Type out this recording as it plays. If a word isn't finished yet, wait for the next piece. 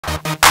Hello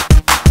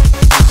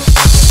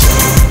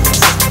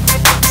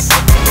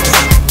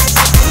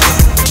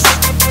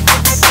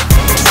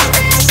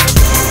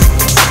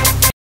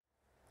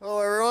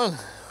everyone,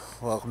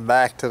 welcome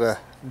back to the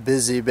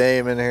busy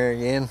bayman here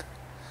again.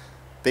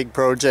 Big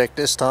project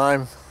this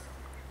time. You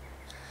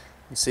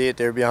can see it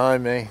there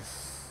behind me.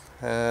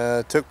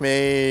 Took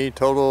me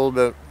total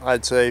about,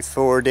 I'd say,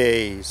 4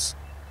 days.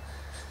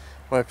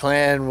 My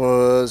plan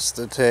was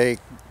to take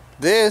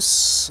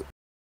this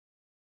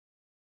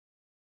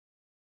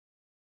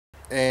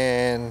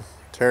and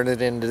turn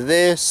it into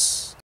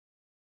this,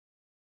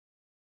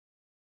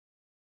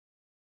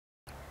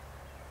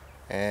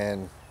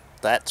 and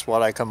that's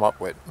what I come up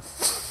with.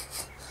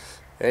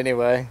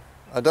 Anyway,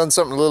 I've done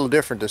something a little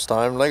different this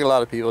time. Like a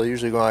lot of people, I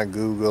usually go on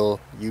Google,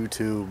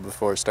 YouTube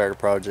before I start a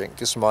project,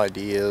 get some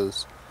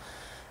ideas.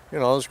 You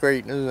know, it's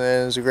great, and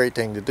it's a great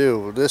thing to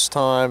do. But this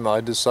time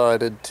I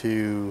decided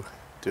to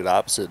do the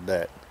opposite of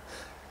that.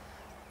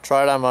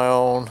 Try it on my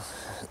own,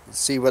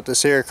 see what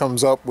this here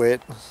comes up with,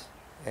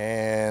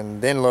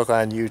 and then look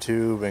on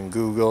YouTube and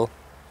Google.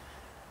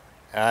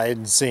 I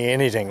didn't see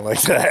anything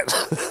like that.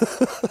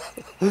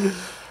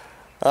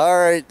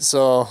 Alright,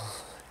 so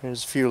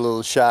here's a few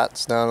little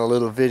shots down a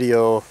little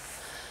video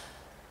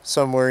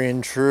somewhere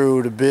in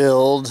through to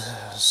build,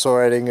 so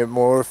I didn't get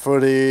more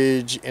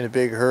footage in a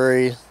big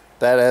hurry.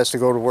 That has to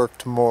go to work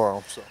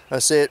tomorrow. So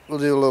that's it. We'll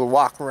do a little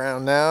walk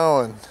around now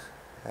and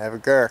have a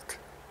gurk.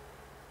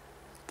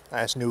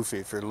 That's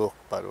Newfie for a look,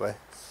 by the way.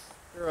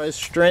 Here I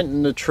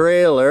strengthened the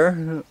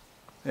trailer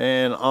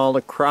and all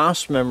the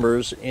cross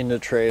members in the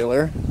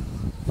trailer.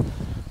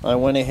 I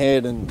went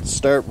ahead and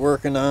start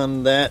working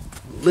on that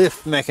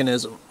lift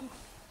mechanism.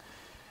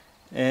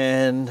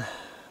 And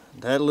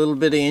that little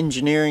bit of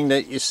engineering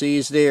that you see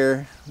is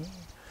there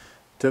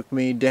took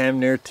me damn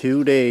near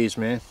 2 days,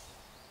 man.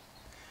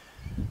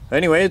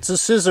 Anyway, it's a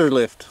scissor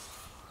lift.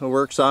 It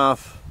works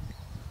off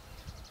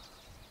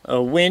a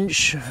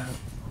winch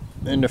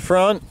in the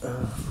front.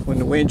 When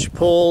the winch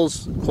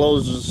pulls, it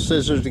closes the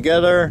scissors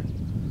together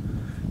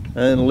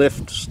and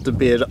lifts the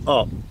bed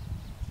up.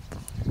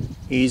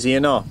 Easy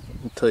enough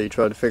until you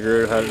try to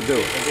figure out how to do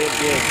it. I did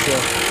good, so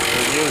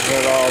we're using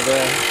it all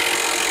there.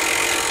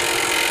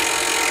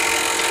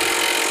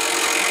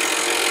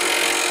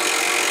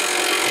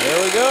 There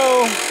we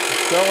go.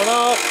 It's going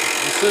up.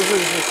 The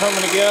scissors are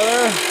coming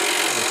together.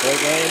 Just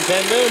like I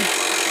intended.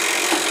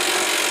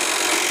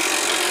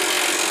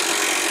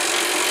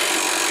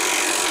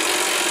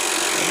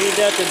 I need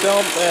that to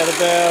dump at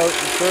about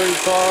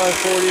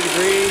 35-40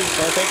 degrees.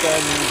 I think I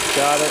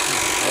got it.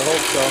 I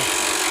hope so.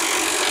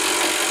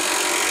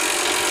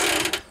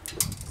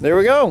 There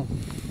we go.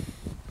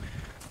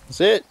 That's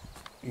it.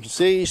 You can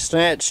see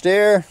snatch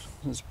there.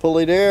 This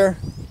pulley there.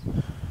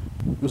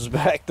 Goes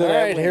back to that.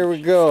 Alright, here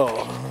we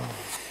go.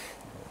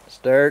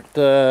 Start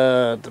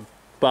the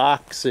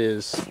box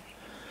is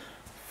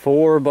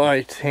 4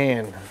 by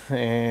 10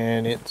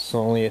 and it's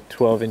only at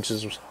 12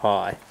 inches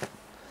high.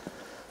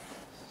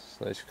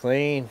 So it's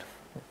clean.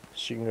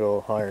 She can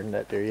go higher than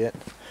that there yet.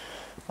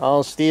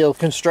 All steel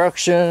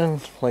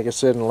construction. Like I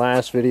said in the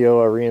last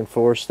video, I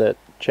reinforced that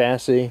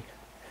chassis.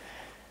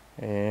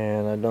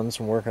 And I've done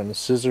some work on the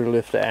scissor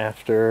lift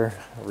after.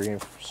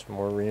 Some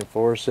more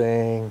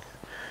reinforcing.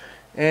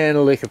 And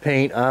a lick of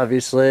paint,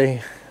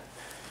 obviously.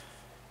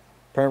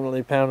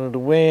 Permanently pounded the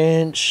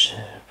winch.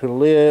 Put a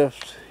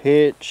lift,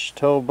 hitch,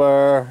 tow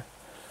bar,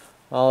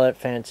 all that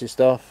fancy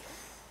stuff.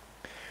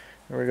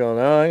 There we go.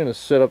 Now I'm going to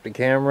set up the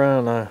camera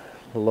and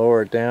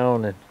lower it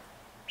down and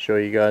show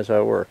you guys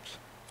how it works.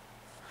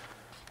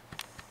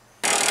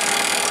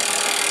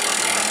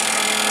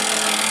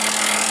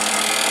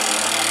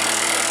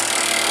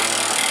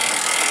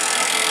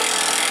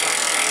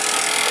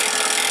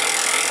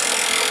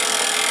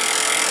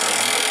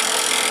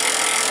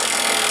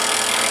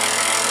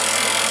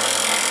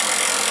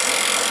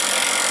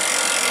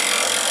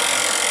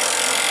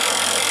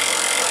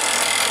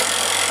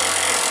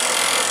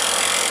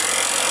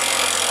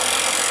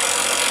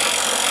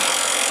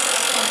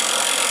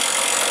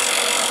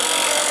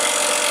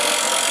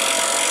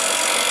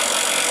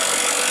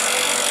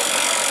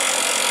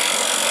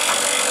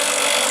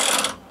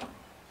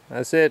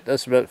 That's it.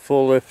 That's about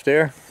full lift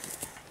there.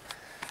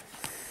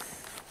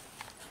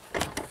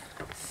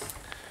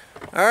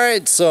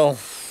 Alright, so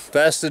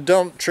that's the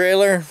dump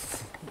trailer.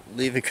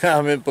 Leave a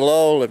comment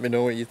below. Let me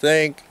know what you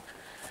think.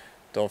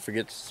 Don't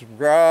forget to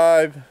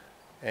subscribe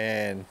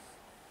and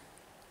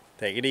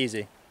take it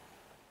easy.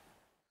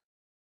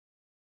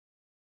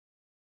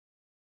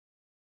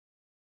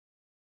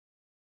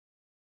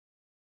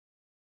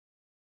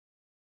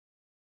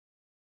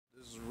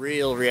 This is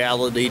real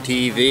reality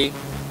TV.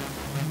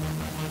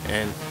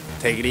 And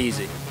take it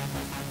easy.